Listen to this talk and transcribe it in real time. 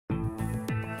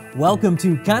Welcome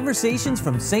to Conversations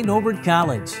from St. Norbert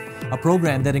College, a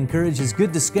program that encourages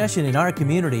good discussion in our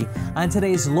community on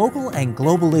today's local and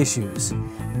global issues.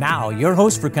 Now, your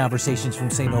host for Conversations from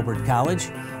St. Norbert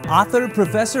College, author,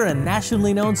 professor, and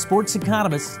nationally known sports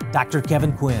economist, Dr.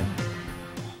 Kevin Quinn.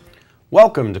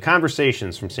 Welcome to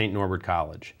Conversations from St. Norbert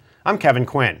College. I'm Kevin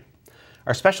Quinn.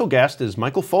 Our special guest is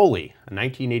Michael Foley, a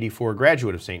 1984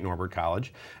 graduate of St. Norbert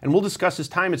College, and we'll discuss his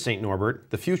time at St. Norbert,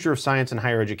 the future of science and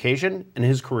higher education, and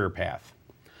his career path.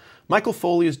 Michael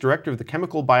Foley is director of the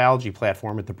Chemical Biology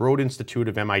Platform at the Broad Institute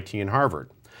of MIT and Harvard.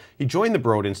 He joined the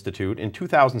Broad Institute in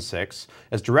 2006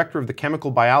 as director of the Chemical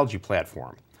Biology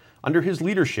Platform. Under his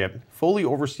leadership, Foley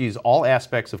oversees all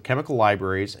aspects of chemical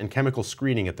libraries and chemical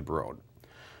screening at the Broad.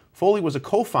 Foley was a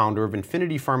co-founder of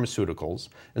Infinity Pharmaceuticals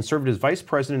and served as vice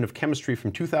president of chemistry from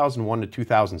 2001 to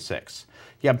 2006.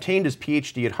 He obtained his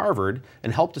Ph.D. at Harvard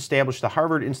and helped establish the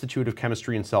Harvard Institute of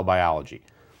Chemistry and Cell Biology.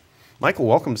 Michael,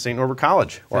 welcome to St. Norbert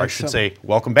College, or I should say,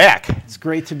 welcome back. It's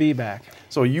great to be back.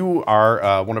 So you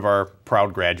are one of our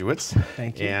proud graduates.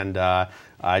 Thank you. And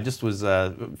I just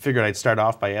figured I'd start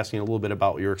off by asking a little bit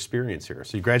about your experience here.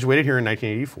 So you graduated here in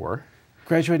 1984.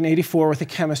 Graduated in '84 with a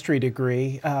chemistry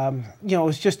degree. It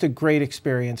was just a great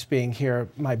experience being here.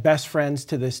 My best friends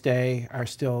to this day are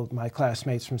still my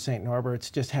classmates from St. Norbert's.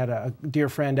 Just had a dear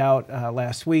friend out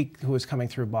last week who was coming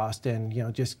through Boston,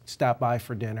 just stopped by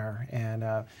for dinner. And,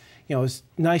 it was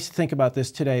nice to think about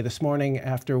this today. This morning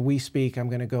after we speak, I'm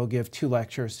going to go give 2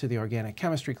 lectures to the organic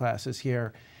chemistry classes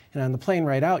here. And on the plane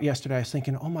right out yesterday, I was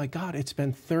thinking, oh my God, it's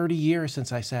been 30 years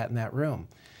since I sat in that room.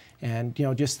 And,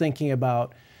 just thinking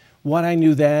about what I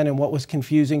knew then and what was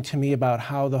confusing to me about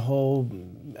how the whole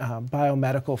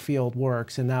biomedical field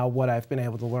works, and now what I've been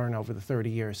able to learn over the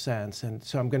 30 years since. And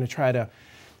so I'm going to try to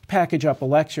package up a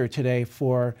lecture today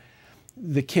for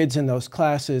the kids in those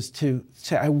classes to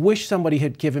say, I wish somebody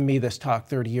had given me this talk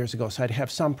 30 years ago so I'd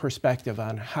have some perspective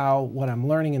on how what I'm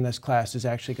learning in this class is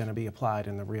actually going to be applied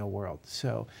in the real world.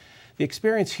 So the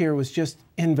experience here was just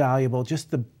invaluable,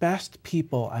 just the best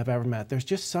people I've ever met. There's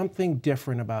just something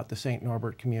different about the St.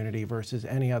 Norbert community versus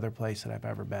any other place that I've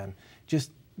ever been.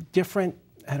 Just different,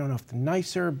 I don't know if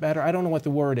nicer, better, I don't know what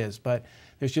the word is, but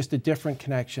there's just a different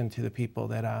connection to the people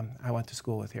that I went to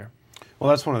school with here. Well,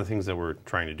 that's one of the things that we're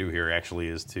trying to do here, actually,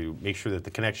 is to make sure that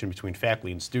the connection between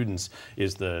faculty and students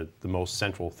is the most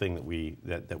central thing that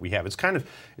we have. It's kind of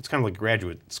like a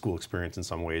graduate school experience in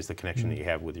some ways, the connection that you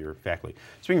have with your faculty.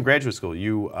 Speaking of graduate school,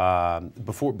 you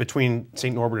between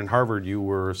St. Norbert and Harvard, you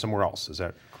were somewhere else. Is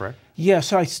that correct? Yeah.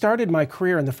 So I started my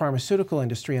career in the pharmaceutical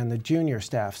industry on the junior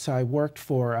staff. So I worked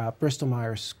for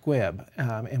Bristol-Myers Squibb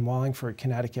in Wallingford,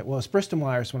 Connecticut. Well, it's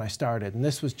Bristol-Myers when I started, and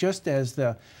this was just as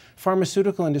the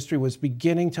pharmaceutical industry was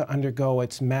beginning to undergo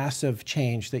its massive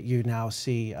change that you now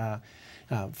see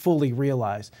fully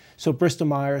realized. So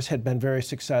Bristol-Myers had been very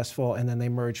successful, and then they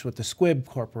merged with the Squibb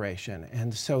Corporation.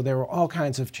 And so there were all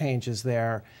kinds of changes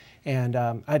there. And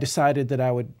I decided that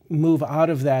I would move out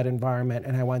of that environment,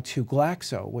 and I went to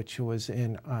Glaxo, which was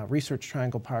in Research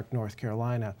Triangle Park, North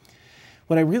Carolina.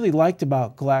 What I really liked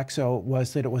about Glaxo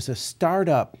was that it was a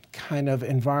startup kind of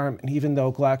environment, even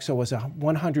though Glaxo was a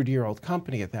 100-year-old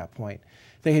company at that point.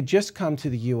 They had just come to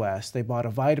the U.S. They bought a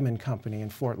vitamin company in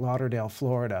Fort Lauderdale,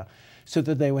 Florida, so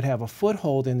that they would have a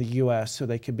foothold in the U.S. so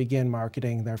they could begin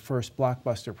marketing their first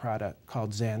blockbuster product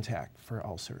called Zantac for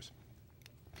ulcers.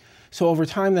 So over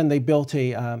time then they built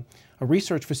a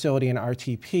research facility in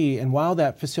RTP, and while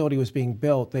that facility was being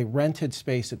built, they rented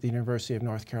space at the University of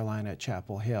North Carolina at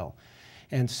Chapel Hill.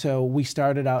 And so we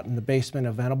started out in the basement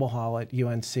of Venable Hall at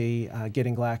UNC,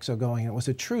 getting Glaxo going. It was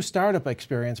a true startup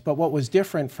experience, but what was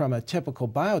different from a typical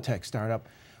biotech startup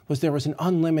was there was an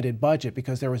unlimited budget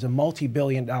because there was a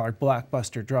multi-billion-dollar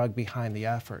blockbuster drug behind the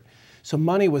effort. So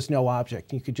money was no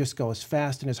object. You could just go as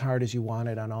fast and as hard as you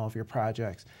wanted on all of your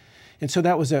projects. And so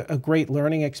that was a great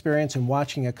learning experience, and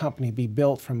watching a company be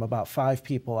built from about 5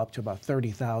 people up to about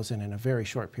 30,000 in a very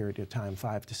short period of time,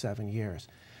 5 to 7 years.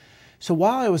 So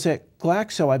while I was at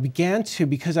Glaxo, I began to,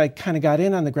 because I kind of got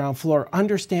in on the ground floor,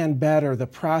 understand better the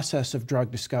process of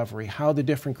drug discovery, how the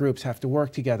different groups have to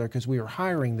work together, because we were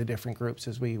hiring the different groups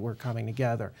as we were coming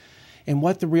together, and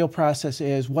what the real process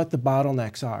is, what the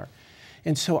bottlenecks are.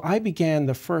 And so I began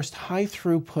the first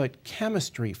high-throughput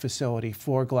chemistry facility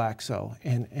for Glaxo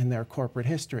in their corporate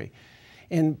history.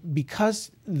 And because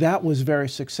that was very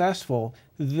successful,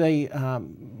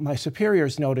 my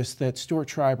superiors noticed that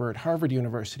Stuart Schreiber at Harvard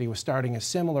University was starting a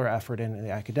similar effort in the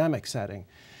academic setting.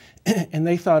 And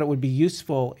they thought it would be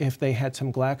useful if they had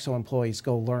some Glaxo employees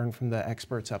go learn from the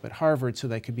experts up at Harvard so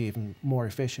they could be even more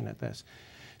efficient at this.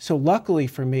 So luckily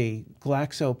for me,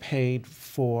 Glaxo paid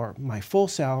for my full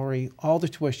salary, all the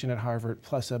tuition at Harvard,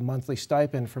 plus a monthly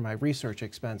stipend for my research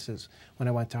expenses when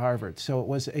I went to Harvard. So it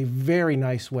was a very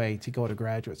nice way to go to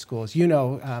graduate school. As you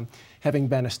know, having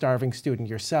been a starving student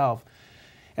yourself,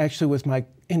 actually with my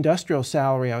industrial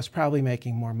salary, I was probably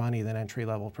making more money than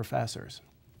entry-level professors.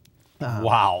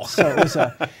 Wow. So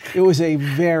it was a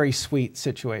very sweet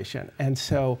situation. And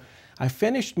so I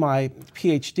finished my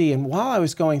Ph.D., and while I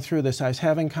was going through this, I was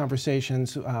having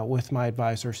conversations with my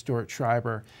advisor, Stuart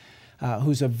Schreiber,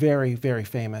 who's a very, very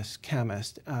famous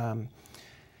chemist,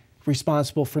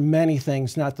 responsible for many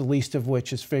things, not the least of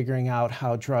which is figuring out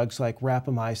how drugs like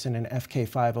rapamycin and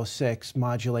FK506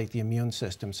 modulate the immune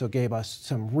system. So gave us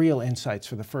some real insights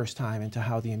for the first time into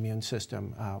how the immune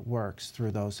system works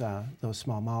through those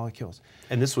small molecules.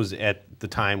 And this was at the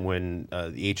time when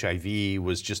the HIV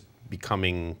was just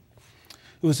becoming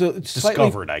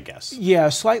discovered, I guess. Yeah,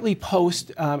 slightly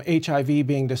post HIV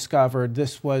being discovered.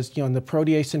 This was, you know, the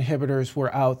protease inhibitors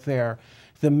were out there.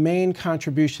 The main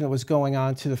contribution that was going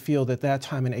on to the field at that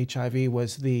time in HIV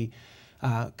was the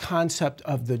concept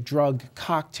of the drug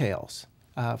cocktails.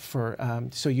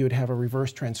 So you would have a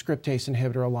reverse transcriptase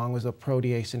inhibitor along with a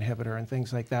protease inhibitor and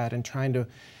things like that, and trying to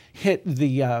hit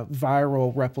the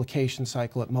viral replication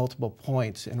cycle at multiple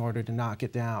points in order to knock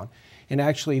it down. And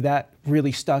actually that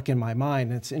really stuck in my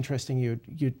mind. And it's interesting you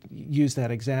use that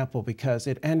example because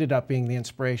it ended up being the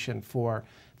inspiration for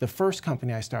the first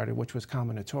company I started, which was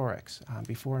CombinatoRx,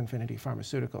 before Infinity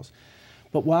Pharmaceuticals.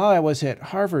 But while I was at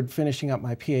Harvard finishing up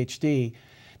my PhD,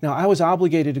 now I was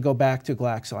obligated to go back to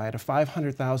Glaxo. I had a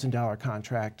 $500,000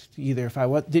 contract. Either if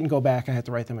I didn't go back, I had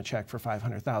to write them a check for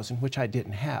 $500,000, which I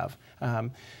didn't have,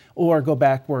 or go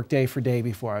back, work day for day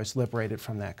before I was liberated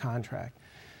from that contract.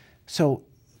 So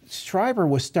Schreiber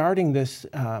was starting this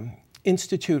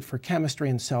Institute for Chemistry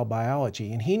and Cell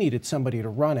Biology, and he needed somebody to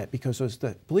run it because it was,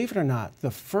 believe it or not, the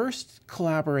first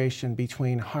collaboration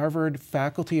between Harvard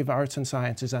Faculty of Arts and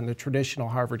Sciences on the traditional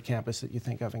Harvard campus that you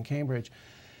think of in Cambridge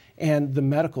and the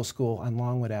medical school on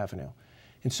Longwood Avenue.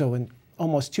 And so in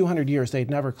almost 200 years, they'd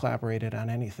never collaborated on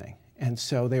anything. And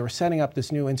so they were setting up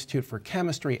this new Institute for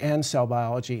Chemistry and Cell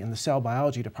Biology in the Cell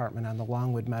Biology Department on the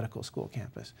Longwood Medical School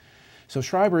campus. So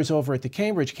Schreiber is over at the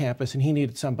Cambridge campus, and he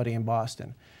needed somebody in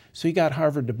Boston. So he got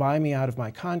Harvard to buy me out of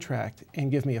my contract and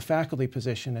give me a faculty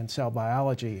position in cell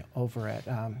biology over at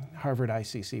Harvard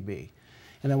ICCB.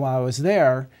 And then while I was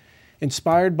there,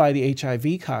 inspired by the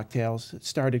HIV cocktails, it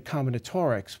started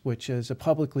CombinatoRx, which is a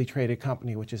publicly traded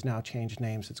company which has now changed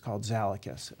names. It's called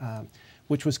Zalicus,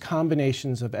 which was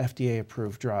combinations of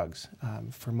FDA-approved drugs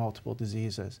for multiple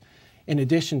diseases, in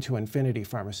addition to Infinity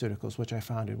Pharmaceuticals, which I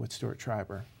founded with Stuart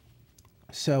Schreiber.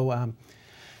 So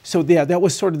yeah, that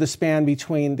was sort of the span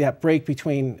between, that break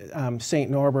between St.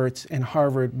 Norbert's and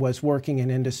Harvard was working in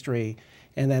industry.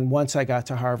 And then once I got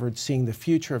to Harvard, seeing the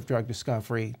future of drug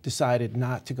discovery, decided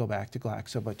not to go back to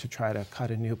Glaxo, but to try to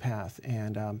cut a new path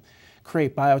and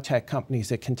create biotech companies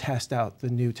that can test out the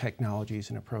new technologies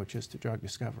and approaches to drug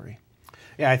discovery.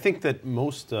 Yeah, I think that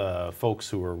most folks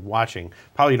who are watching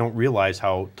probably don't realize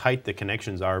how tight the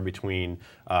connections are between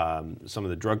some of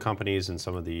the drug companies and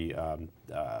some of the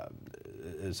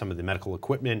medical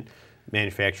equipment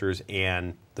manufacturers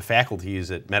and the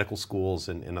faculties at medical schools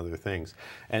and other things.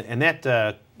 And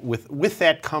that with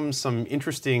that comes some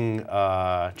interesting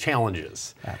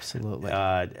challenges. Absolutely.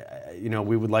 You know,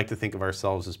 we would like to think of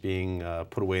ourselves as being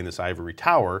put away in this ivory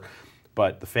tower.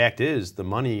 But the fact is, the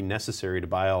money necessary to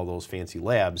buy all those fancy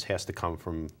labs has to come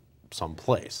from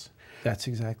someplace. That's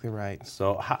exactly right.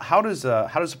 So how does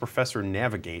a professor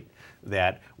navigate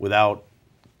that without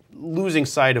losing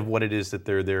sight of what it is that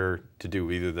they're there to do,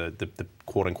 either the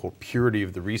quote-unquote purity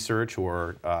of the research,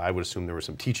 or I would assume there was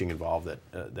some teaching involved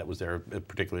that was there,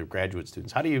 particularly of graduate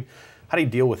students. How do you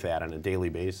deal with that on a daily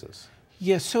basis?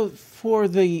 Yeah, so for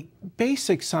the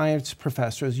basic science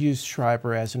professors, use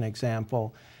Schreiber as an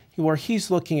example, where he's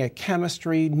looking at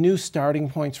chemistry, new starting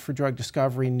points for drug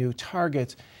discovery, new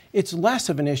targets, it's less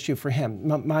of an issue for him.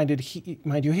 Mind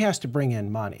you, he has to bring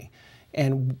in money.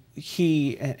 And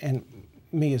he and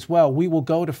me as well, we will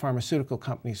go to pharmaceutical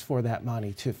companies for that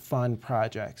money to fund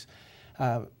projects,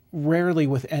 rarely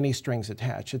with any strings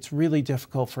attached. It's really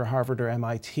difficult for Harvard or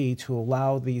MIT to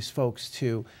allow these folks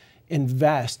to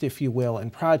invest, if you will,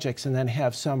 in projects and then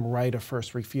have some right of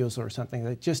first refusal or something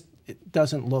that just it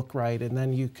doesn't look right, and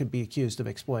then you could be accused of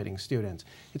exploiting students.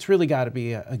 It's really got to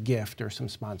be a gift or some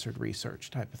sponsored research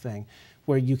type of thing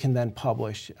where you can then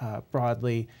publish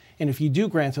broadly. And if you do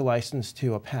grant a license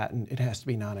to a patent, it has to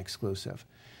be non-exclusive.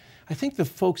 I think the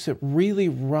folks that really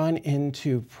run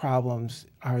into problems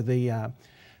are the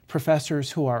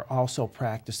professors who are also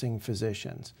practicing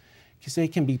physicians, because they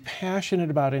can be passionate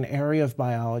about an area of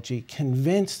biology,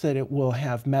 convinced that it will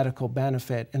have medical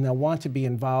benefit, and they'll want to be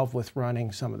involved with running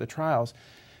some of the trials.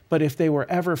 But if they were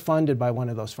ever funded by one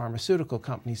of those pharmaceutical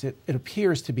companies, it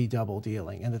appears to be double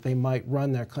dealing, and that they might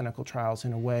run their clinical trials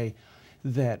in a way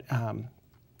that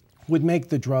would make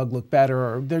the drug look better,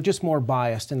 or they're just more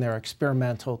biased in their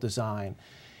experimental design.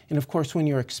 And of course, when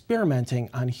you're experimenting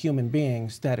on human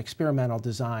beings, that experimental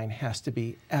design has to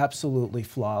be absolutely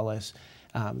flawless,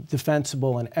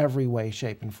 defensible in every way,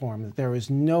 shape, and form. There is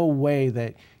no way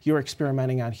that you're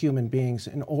experimenting on human beings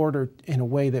in a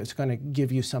way that's going to give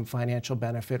you some financial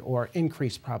benefit or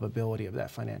increased probability of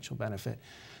that financial benefit.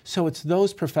 So it's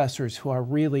those professors who are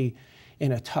really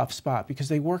in a tough spot, because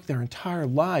they work their entire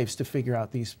lives to figure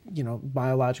out these,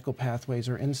 biological pathways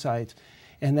or insights,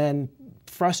 and then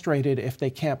frustrated if they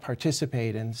can't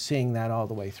participate in seeing that all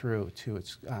the way through to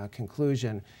its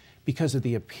conclusion because of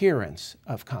the appearance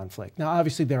of conflict. Now,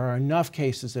 obviously, there are enough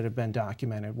cases that have been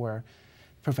documented where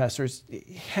professors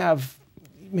have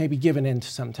maybe given in to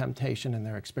some temptation in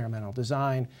their experimental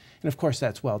design, and of course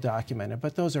that's well documented,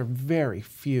 but those are very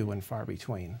few and far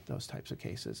between, those types of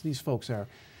cases. These folks are,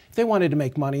 if they wanted to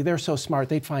make money, they're so smart,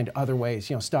 they'd find other ways,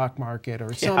 stock market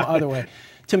or some other way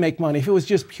to make money. If it was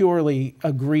just purely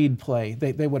a greed play,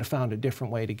 they would have found a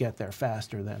different way to get there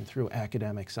faster than through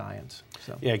academic science.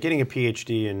 So. Yeah, getting a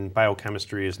Ph.D. in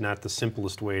biochemistry is not the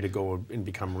simplest way to go and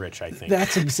become rich, I think.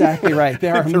 That's exactly right.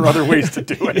 There are other ways to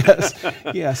do it. Yes.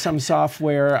 Yeah, some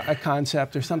software, a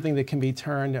concept, or something that can be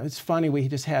turned. It's funny, we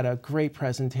just had a great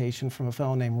presentation from a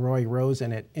fellow named Roy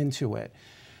Rosen at Intuit,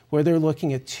 where they're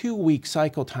looking at 2-week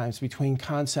cycle times between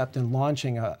concept and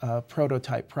launching a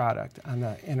prototype product on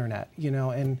the internet,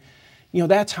 and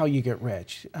that's how you get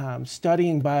rich.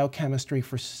 Studying biochemistry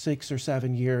for 6 or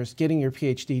 7 years, getting your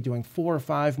PhD, doing 4 or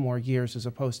 5 more years as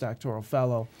a postdoctoral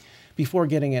fellow before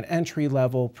getting an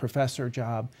entry-level professor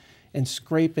job, and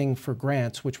scraping for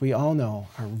grants, which we all know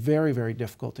are very, very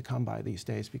difficult to come by these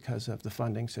days because of the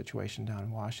funding situation down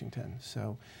in Washington.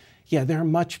 So. Yeah, there are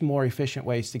much more efficient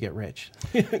ways to get rich.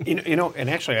 And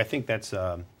actually, I think that's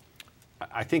a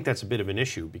bit of an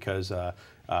issue, because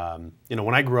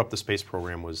when I grew up, the space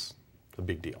program was a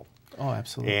big deal. Oh,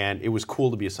 absolutely. And it was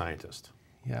cool to be a scientist.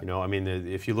 Yeah.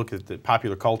 If you look at the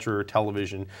popular culture,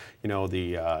 television,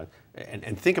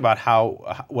 and think about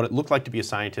what it looked like to be a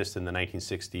scientist in the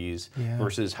 1960s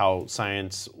versus how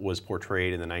science was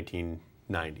portrayed in the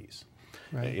 1990s.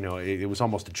 Right. It was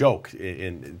almost a joke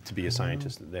to be a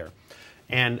scientist there.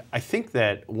 And I think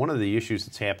that one of the issues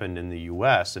that's happened in the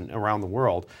U.S. and around the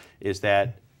world is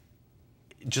that,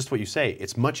 just what you say,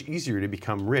 it's much easier to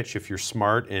become rich if you're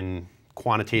smart and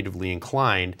quantitatively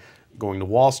inclined going to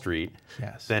Wall Street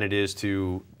than it is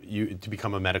to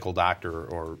become a medical doctor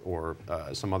or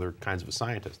some other kinds of a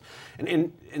scientist.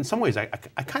 And in some ways, I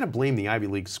kind of blame the Ivy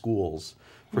League schools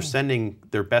for sending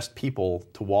their best people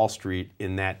to Wall Street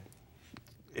in that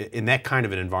kind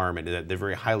of an environment. That they're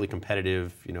very highly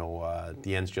competitive,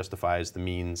 the ends justifies the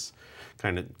means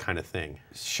kind of thing.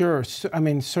 Sure. So,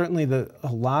 certainly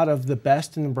a lot of the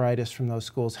best and the brightest from those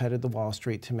schools headed to Wall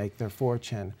Street to make their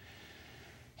fortune.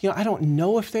 I don't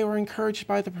know if they were encouraged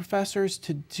by the professors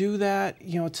to do that.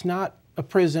 It's not a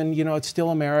prison, it's still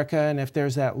America, and if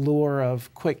there's that lure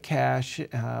of quick cash,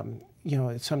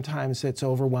 sometimes it's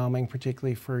overwhelming,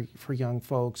 particularly for young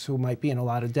folks who might be in a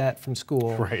lot of debt from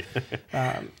school. Right.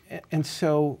 And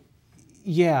so,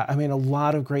 a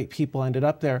lot of great people ended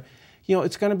up there.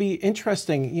 It's going to be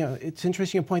interesting. It's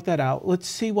interesting you point that out. Let's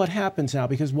see what happens now,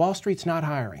 because Wall Street's not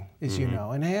hiring, as you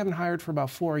know, and they haven't hired for about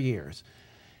 4 years.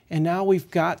 And now we've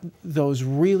got those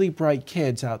really bright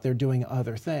kids out there doing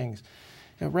other things.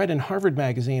 I read in Harvard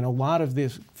Magazine, a lot of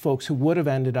these folks who would have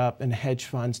ended up in hedge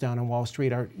funds down on Wall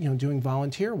Street are doing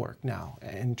volunteer work now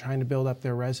and trying to build up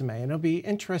their resume. And it'll be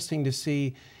interesting to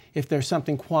see if there's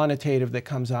something quantitative that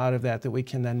comes out of that we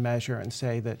can then measure and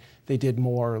say that they did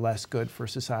more or less good for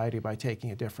society by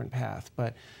taking a different path.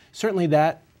 But certainly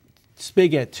that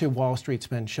spigot to Wall Street's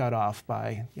been shut off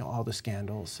by all the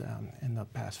scandals in the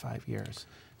past 5 years.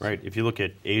 Right. If you look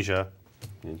at Asia,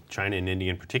 China and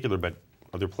India in particular, but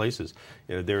other places,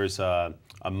 there's a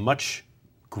much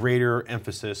greater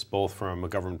emphasis, both from a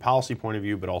government policy point of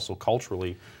view, but also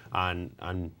culturally,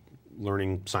 on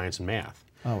learning science and math.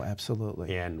 Oh,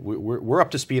 absolutely. And we're up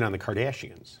to speed on the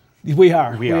Kardashians. We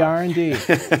are. We are indeed.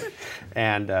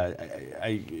 And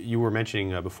you were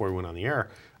mentioning before we went on the air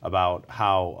about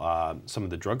how some of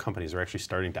the drug companies are actually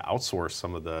starting to outsource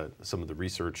some of the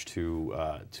research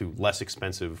to less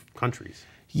expensive countries.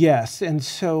 Yes, and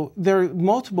so there are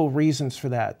multiple reasons for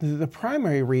that. The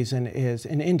primary reason is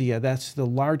in India, that's the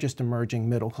largest emerging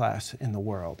middle class in the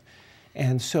world.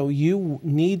 And so you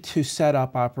need to set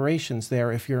up operations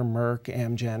there if you're Merck,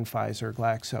 Amgen, Pfizer,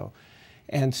 Glaxo.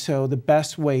 And so the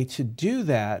best way to do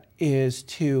that is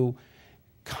to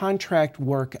contract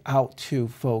work out to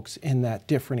folks in that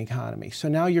different economy. So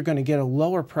now you're going to get a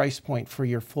lower price point for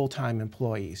your full-time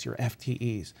employees, your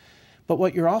FTEs. But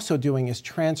what you're also doing is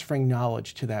transferring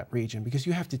knowledge to that region, because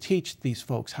you have to teach these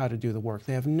folks how to do the work.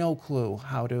 They have no clue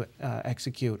how to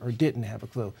execute, or didn't have a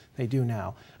clue, they do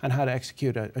now, on how to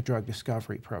execute a drug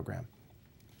discovery program.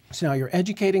 So now you're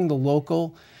educating the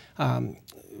local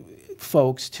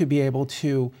folks to be able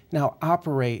to now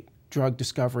operate drug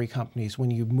discovery companies when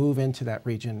you move into that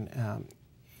region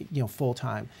full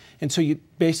time. And so you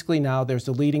basically now there's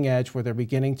the leading edge where they're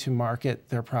beginning to market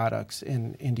their products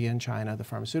in India and China, the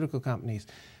pharmaceutical companies.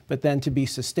 But then to be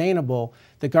sustainable,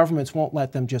 the governments won't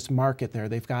let them just market there.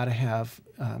 They've got to have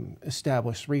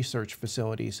established research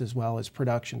facilities as well as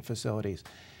production facilities.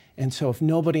 And so if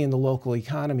nobody in the local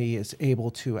economy is able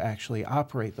to actually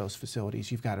operate those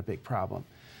facilities, you've got a big problem,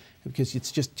 because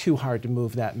it's just too hard to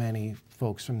move that many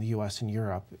folks from the US and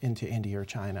Europe into India or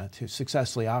China to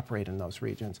successfully operate in those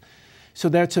regions. So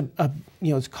that's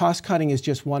cost cutting is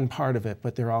just one part of it,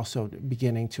 but they're also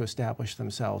beginning to establish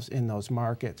themselves in those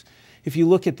markets. If you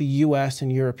look at the US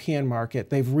and European market,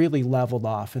 they've really leveled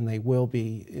off, and they will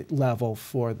be level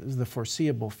for the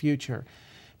foreseeable future.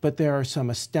 But there are some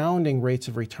astounding rates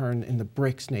of return in the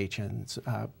BRICS nations,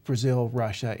 Brazil,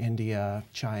 Russia, India,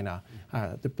 China,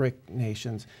 the BRIC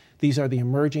nations. These are the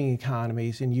emerging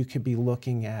economies, and you could be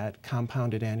looking at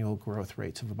compounded annual growth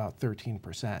rates of about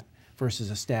 13% versus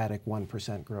a static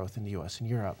 1% growth in the US and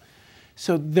Europe.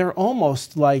 So they're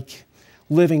almost like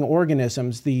living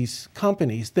organisms, these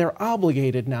companies. They're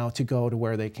obligated now to go to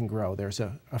where they can grow. There's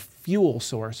a fuel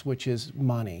source, which is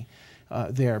money.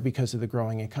 There because of the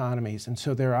growing economies, and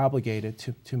so they're obligated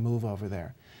to move over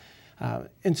there.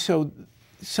 And so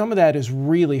some of that is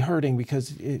really hurting,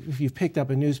 because if you've picked up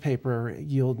a newspaper,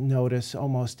 you'll notice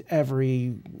almost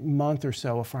every month or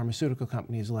so a pharmaceutical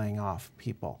company is laying off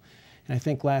people. And I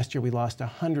think last year we lost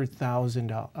 100,000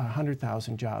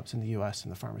 jobs in the US in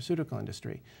the pharmaceutical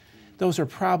industry. Those are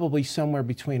probably somewhere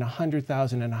between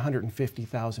 $100,000 and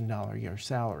 $150,000 a year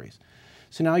salaries.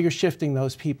 So now you're shifting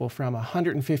those people from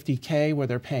 $150K, where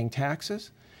they're paying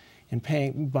taxes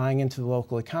and buying into the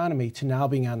local economy, to now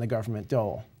being on the government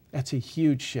dole. That's a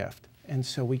huge shift. And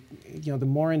so the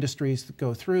more industries that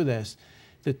go through this,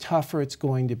 the tougher it's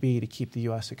going to be to keep the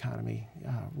US economy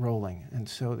rolling. And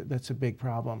so that's a big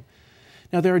problem.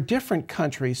 Now there are different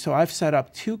countries. So I've set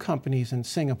up 2 companies in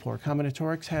Singapore.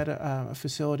 CombinatoRx had a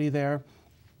facility there,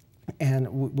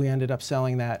 and we ended up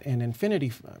selling that. And Infinity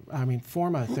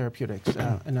Pharma Therapeutics,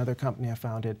 another company I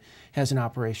founded, has an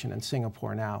operation in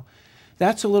Singapore now.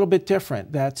 That's a little bit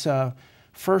different. That's a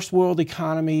first world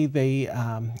economy. They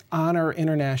honor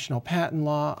international patent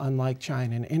law, unlike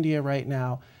China and India right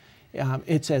now.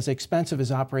 It's as expensive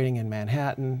as operating in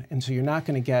Manhattan, and so you're not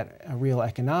going to get a real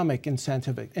economic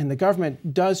incentive. And the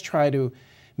government does try to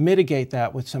mitigate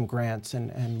that with some grants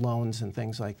and loans and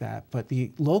things like that. But the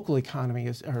local economy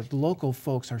the local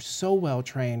folks are so well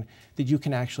trained that you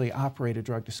can actually operate a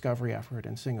drug discovery effort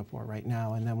in Singapore right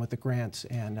now. And then with the grants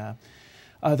and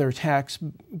other tax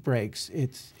breaks,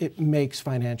 it makes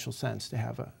financial sense to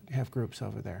have groups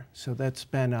over there. So that's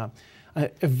been a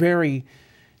very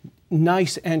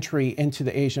nice entry into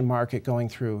the Asian market going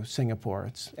through Singapore.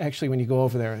 It's actually, when you go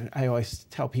over there, I always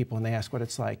tell people when they ask what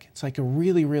it's like a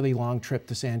really, really long trip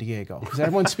to San Diego, because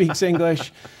everyone speaks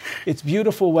English. It's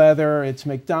beautiful weather. It's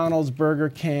McDonald's, Burger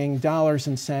King, dollars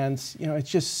and cents. It's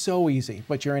just so easy.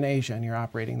 But you're in Asia and you're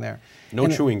operating there. No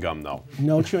chewing gum, though.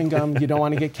 No chewing gum. You don't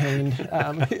want to get caned,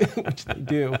 which they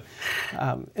do.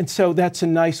 And so that's a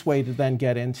nice way to then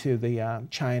get into the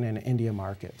China and India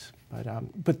markets.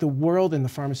 But the world in the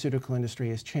pharmaceutical industry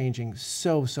is changing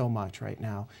so much right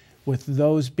now, with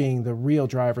those being the real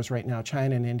drivers right now,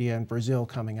 China and India and Brazil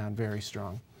coming on very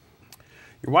strong.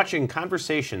 You're watching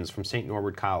Conversations from St.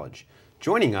 Norbert College.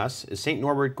 Joining us is St.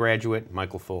 Norbert graduate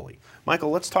Michael Foley.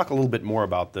 Michael, let's talk a little bit more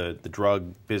about the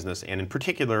drug business, and in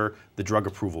particular, the drug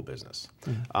approval business.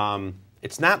 Mm-hmm.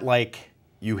 It's not like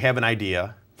you have an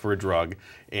idea for a drug,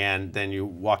 and then you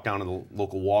walk down to the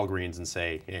local Walgreens and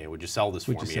say, "Hey, would you sell this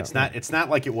for me?" It's not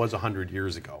like it was 100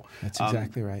 years ago. That's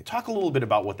exactly right. Talk a little bit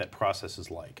about what that process is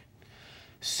like.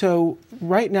 So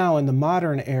right now in the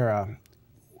modern era,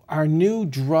 our new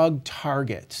drug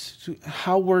targets,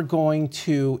 how we're going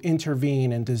to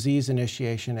intervene in disease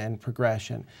initiation and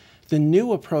progression, the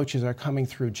new approaches are coming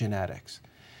through genetics.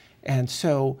 And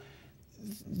so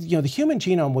the human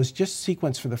genome was just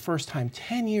sequenced for the first time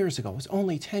 10 years ago. It was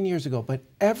only 10 years ago, but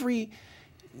everyone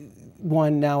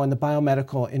now in the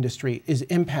biomedical industry is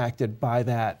impacted by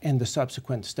that and the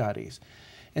subsequent studies.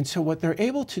 And so what they're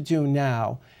able to do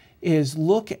now is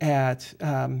look at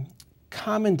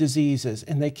common diseases,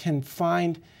 and they can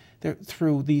find,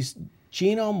 through these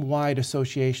genome-wide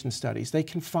association studies, they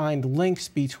can find links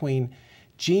between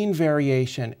gene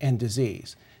variation and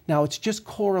disease. Now, it's just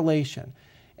correlation.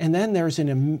 And then there's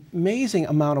an amazing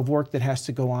amount of work that has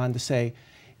to go on to say,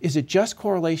 is it just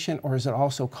correlation or is it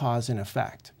also cause and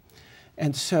effect?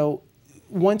 And so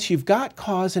once you've got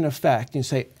cause and effect, you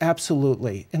say,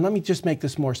 absolutely. And let me just make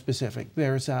this more specific.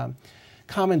 There's a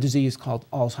common disease called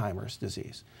Alzheimer's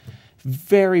disease.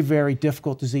 Very, very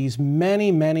difficult disease.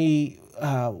 Many, many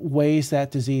ways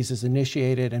that disease is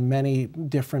initiated and many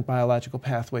different biological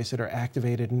pathways that are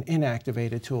activated and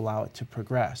inactivated to allow it to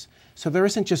progress. So there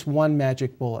isn't just one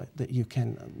magic bullet that you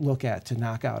can look at to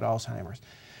knock out Alzheimer's.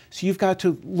 So you've got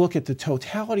to look at the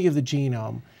totality of the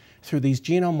genome through these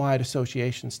genome-wide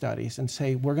association studies and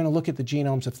say, we're going to look at the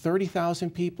genomes of 30,000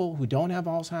 people who don't have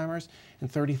Alzheimer's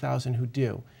and 30,000 who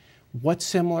do. What's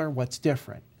similar, what's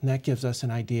different? And that gives us an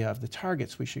idea of the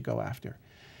targets we should go after.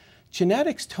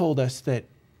 Genetics told us that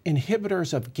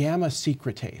inhibitors of gamma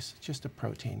secretase, just a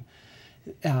protein,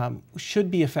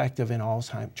 should be effective in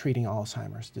treating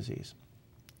Alzheimer's disease.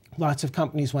 Lots of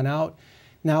companies went out.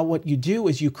 Now what you do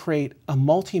is you create a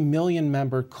multi-million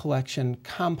member collection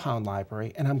compound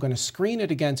library, and I'm going to screen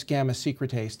it against gamma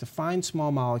secretase to find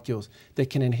small molecules that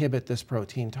can inhibit this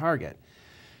protein target.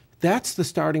 That's the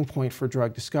starting point for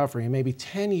drug discovery, and maybe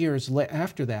 10 years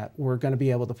after that, we're going to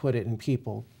be able to put it in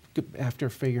people after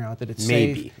figuring out that it's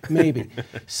safe,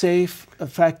 safe,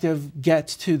 effective,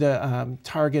 gets to the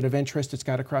target of interest. It's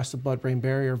got to cross the blood-brain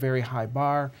barrier, very high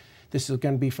bar. This is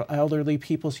going to be for elderly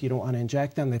people, so you don't want to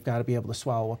inject them. They've got to be able to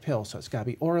swallow a pill, so it's got to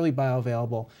be orally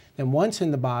bioavailable. Then once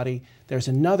in the body, there's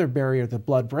another barrier, the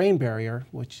blood-brain barrier,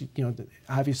 which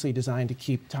obviously designed to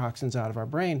keep toxins out of our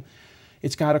brain.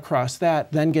 It's got to cross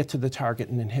that, then get to the target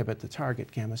and inhibit the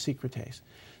target, gamma secretase.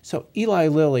 So Eli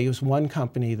Lilly was one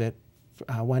company that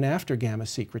went after gamma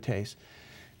secretase,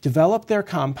 developed their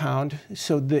compound,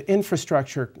 so the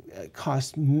infrastructure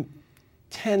cost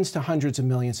tens to hundreds of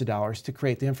millions of dollars to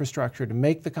create the infrastructure to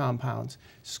make the compounds,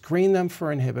 screen them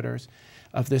for inhibitors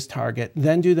of this target,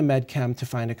 then do the med chem to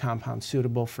find a compound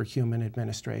suitable for human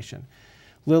administration.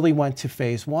 Lilly went to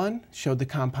phase 1, showed the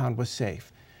compound was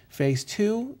safe. Phase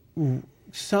 2,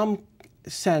 some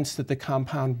sense that the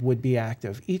compound would be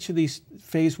active. Each of these,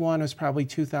 phase 1 was probably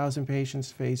 2,000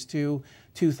 patients, phase 2,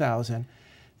 2,000.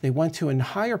 They went to a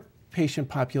higher patient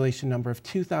population number of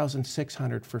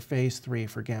 2,600 for phase 3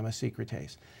 for gamma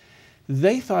secretase.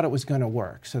 They thought it was going to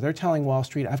work, so they're telling Wall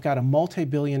Street, I've got a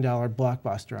multi-billion-dollar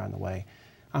blockbuster on the way.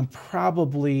 I'm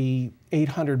probably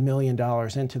 $800 million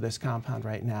into this compound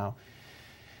right now.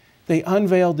 They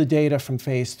unveiled the data from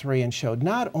phase 3 and showed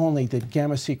not only did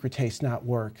gamma secretase not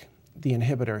work, the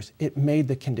inhibitors, it made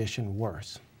the condition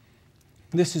worse.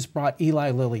 This has brought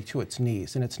Eli Lilly to its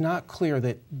knees, and it's not clear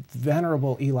that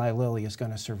venerable Eli Lilly is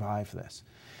going to survive this.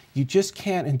 You just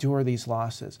can't endure these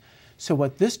losses. So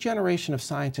what this generation of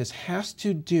scientists has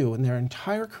to do, and their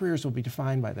entire careers will be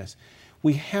defined by this,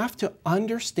 we have to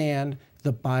understand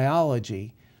the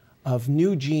biology of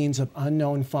new genes of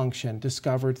unknown function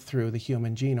discovered through the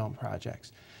Human Genome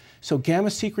Projects. So gamma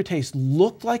secretase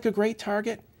looked like a great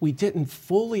target. We didn't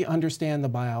fully understand the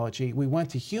biology. We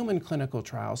went to human clinical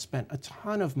trials, spent a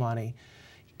ton of money,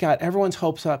 got everyone's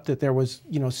hopes up that there was,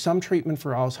 some treatment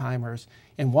for Alzheimer's,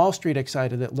 and Wall Street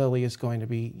excited that Lilly is going to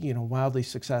be, wildly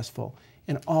successful.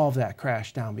 And all of that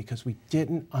crashed down because we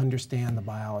didn't understand the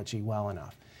biology well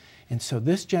enough. And so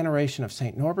this generation of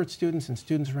St. Norbert students and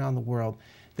students around the world,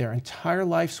 their entire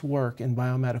life's work in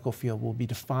biomedical field will be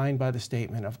defined by the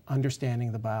statement of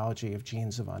understanding the biology of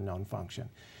genes of unknown function.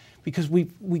 Because we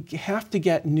have to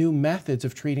get new methods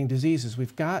of treating diseases.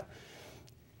 We've got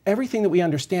everything that we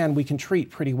understand we can treat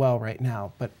pretty well right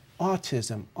now, but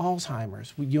autism,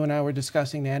 Alzheimer's, you and I were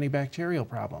discussing the antibacterial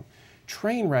problem,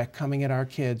 train wreck coming at our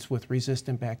kids with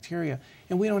resistant bacteria,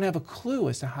 and we don't have a clue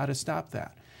as to how to stop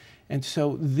that. And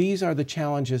so these are the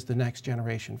challenges the next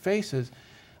generation faces.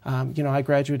 I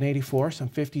graduated in '84, so I'm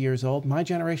 50 years old. My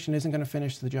generation isn't going to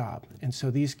finish the job. And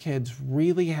so these kids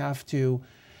really have to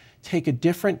take a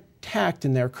different tact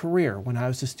in their career. When I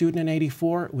was a student in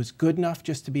 '84, it was good enough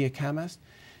just to be a chemist.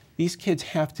 These kids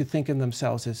have to think of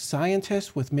themselves as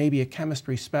scientists with maybe a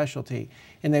chemistry specialty,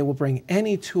 and they will bring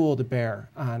any tool to bear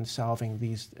on solving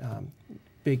these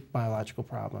big biological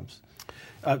problems.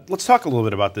 Let's talk a little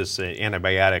bit about this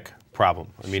antibiotic problem.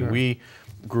 I mean, Sure. we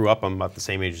grew up, I'm about the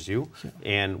same age as you,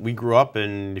 and we grew up,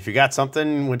 and if you got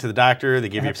something, went to the doctor, they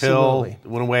gave you a pill, it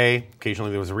went away.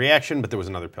 Occasionally there was a reaction, but there was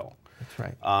another pill. That's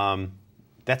right.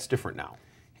 That's different now.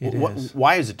 It is.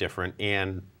 Why is it different,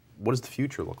 and what does the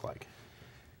future look like?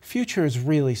 Future is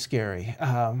really scary.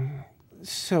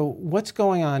 So what's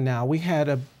going on now? We had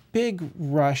a big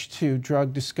rush to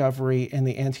drug discovery in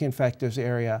the anti-infectives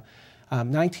area.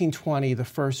 1920, the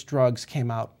first drugs came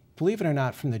out, believe it or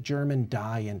not, from the German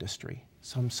dye industry.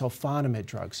 Some sulfonamide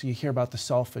drugs. So you hear about the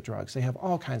sulfa drugs. They have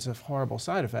all kinds of horrible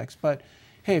side effects, but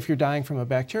hey, if you're dying from a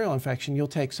bacterial infection, you'll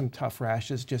take some tough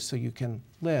rashes just so you can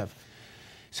live.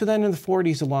 So then in the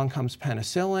 40s, along comes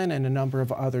penicillin and a number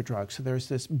of other drugs. So there's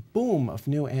this boom of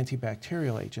new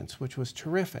antibacterial agents, which was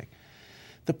terrific.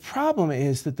 The problem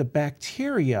is that the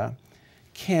bacteria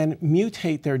can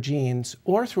mutate their genes,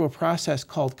 or through a process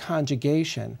called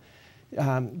conjugation,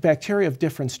 bacteria of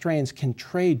different strains can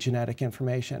trade genetic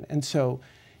information. And so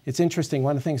it's interesting,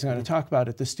 one of the things I'm going to talk about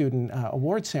at the student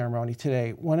award ceremony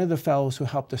today, one of the fellows who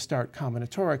helped us start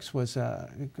CombinatoRx was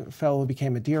a fellow who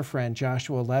became a dear friend,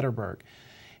 Joshua Lederberg.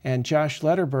 And Josh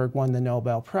Lederberg won the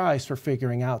Nobel Prize for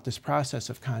figuring out this process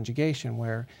of conjugation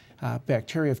where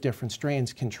bacteria of different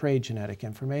strains can trade genetic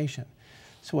information.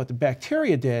 So what the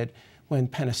bacteria did when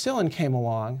penicillin came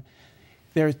along,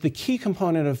 the key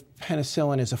component of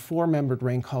penicillin is a four-membered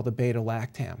ring called the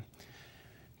beta-lactam.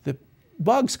 The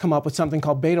bugs come up with something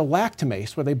called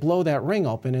beta-lactamase, where they blow that ring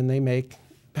open and they make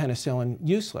penicillin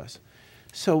useless.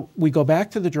 So we go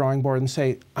back to the drawing board and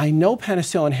say, I know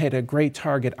penicillin hit a great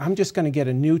target. I'm just going to get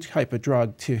a new type of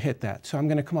drug to hit that. So I'm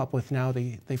going to come up with, now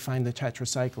they find the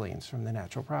tetracyclines from the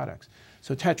natural products.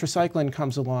 So tetracycline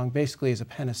comes along basically as a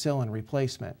penicillin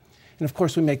replacement. And of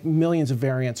course, we make millions of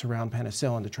variants around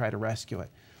penicillin to try to rescue it.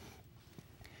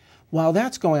 While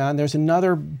that's going on, there's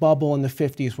another bubble in the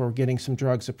 50s where we're getting some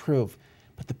drugs approved.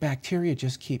 But the bacteria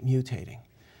just keep mutating.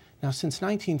 Now, since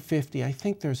 1950, I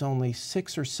think there's only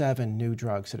 6 or 7 new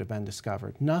drugs that have been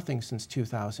discovered. Nothing since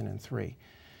 2003.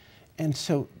 And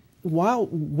so while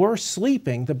we're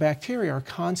sleeping, the bacteria are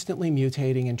constantly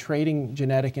mutating and trading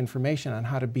genetic information on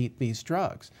how to beat these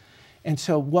drugs. And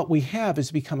so what we have is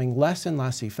becoming less and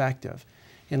less effective.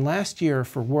 And last year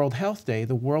for World Health Day,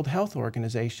 the World Health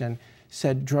Organization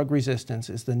said drug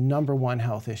resistance is the #1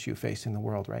 health issue facing the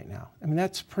world right now. I mean,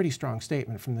 that's a pretty strong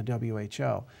statement from the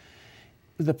WHO.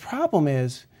 The problem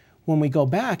is when we go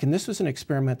back, and this was an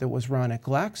experiment that was run at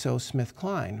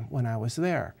GlaxoSmithKline when I was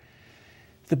there,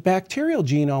 the bacterial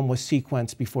genome was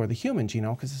sequenced before the human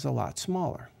genome because it's a lot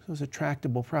smaller. So it was a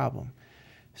tractable problem.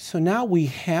 So now we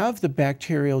have the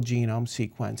bacterial genome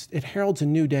sequenced. It heralds a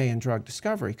new day in drug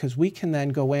discovery because we can then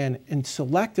go in and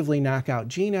selectively knock out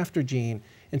gene after gene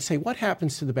and say, what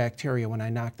happens to the bacteria when I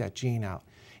knock that gene out?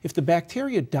 If the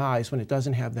bacteria dies when it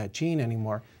doesn't have that gene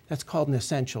anymore, that's called an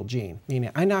essential gene,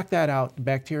 meaning I knock that out, the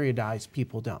bacteria dies,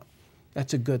 people don't.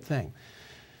 That's a good thing.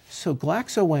 So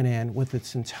Glaxo went in with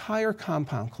its entire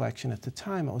compound collection. At the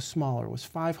time, it was smaller. It was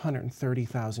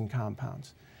 530,000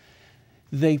 compounds.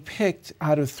 They picked,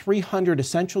 out of 300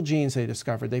 essential genes they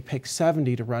discovered, they picked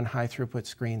 70 to run high-throughput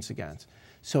screens against.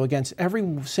 So against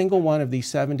every single one of these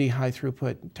 70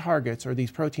 high-throughput targets, or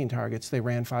these protein targets, they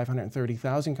ran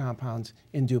 530,000 compounds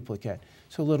in duplicate,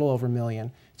 so a little over a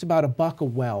million. It's about $1 a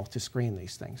well to screen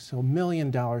these things, so $1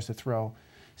 million to throw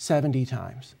 70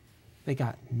 times. They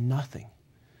got nothing.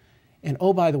 And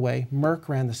oh, by the way, Merck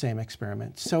ran the same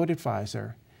experiment, so did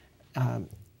Pfizer.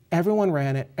 Everyone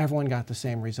ran it, everyone got the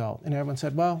same result. And everyone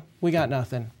said, well, we got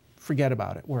nothing, forget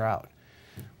about it, we're out.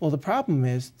 Well, the problem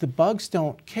is the bugs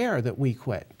don't care that we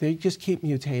quit. They just keep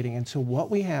mutating, and so what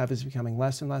we have is becoming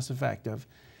less and less effective.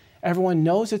 Everyone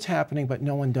knows it's happening, but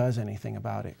no one does anything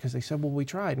about it because they said, well, we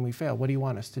tried and we failed. What do you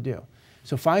want us to do?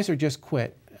 So Pfizer just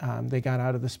quit. They got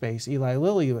out of the space. Eli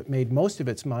Lilly made most of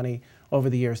its money over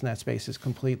the years in that space is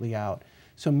completely out.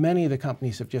 So many of the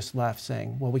companies have just left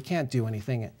saying, well, we can't do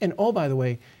anything. And oh, by the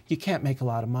way, you can't make a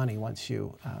lot of money once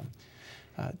you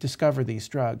discover these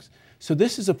drugs. So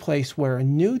this is a place where a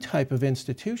new type of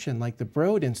institution like the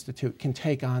Broad Institute can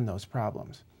take on those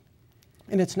problems.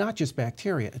 And it's not just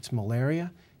bacteria, it's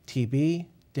malaria, TB,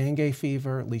 dengue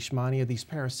fever, leishmania, these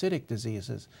parasitic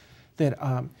diseases that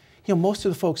most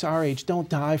of the folks our age don't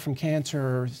die from cancer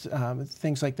or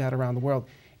things like that around the world.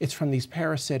 It's from these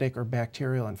parasitic or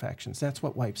bacterial infections. That's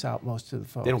what wipes out most of the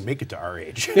folks. They don't make it to our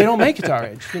age. They don't make it to our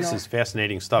age. This is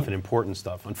fascinating stuff and important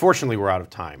stuff. Unfortunately, we're out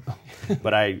of time.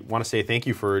 But I want to say thank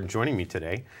you for joining me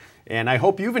today. And I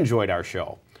hope you've enjoyed our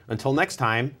show. Until next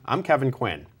time, I'm Kevin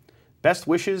Quinn. Best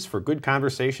wishes for good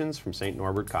conversations from St.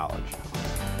 Norbert College.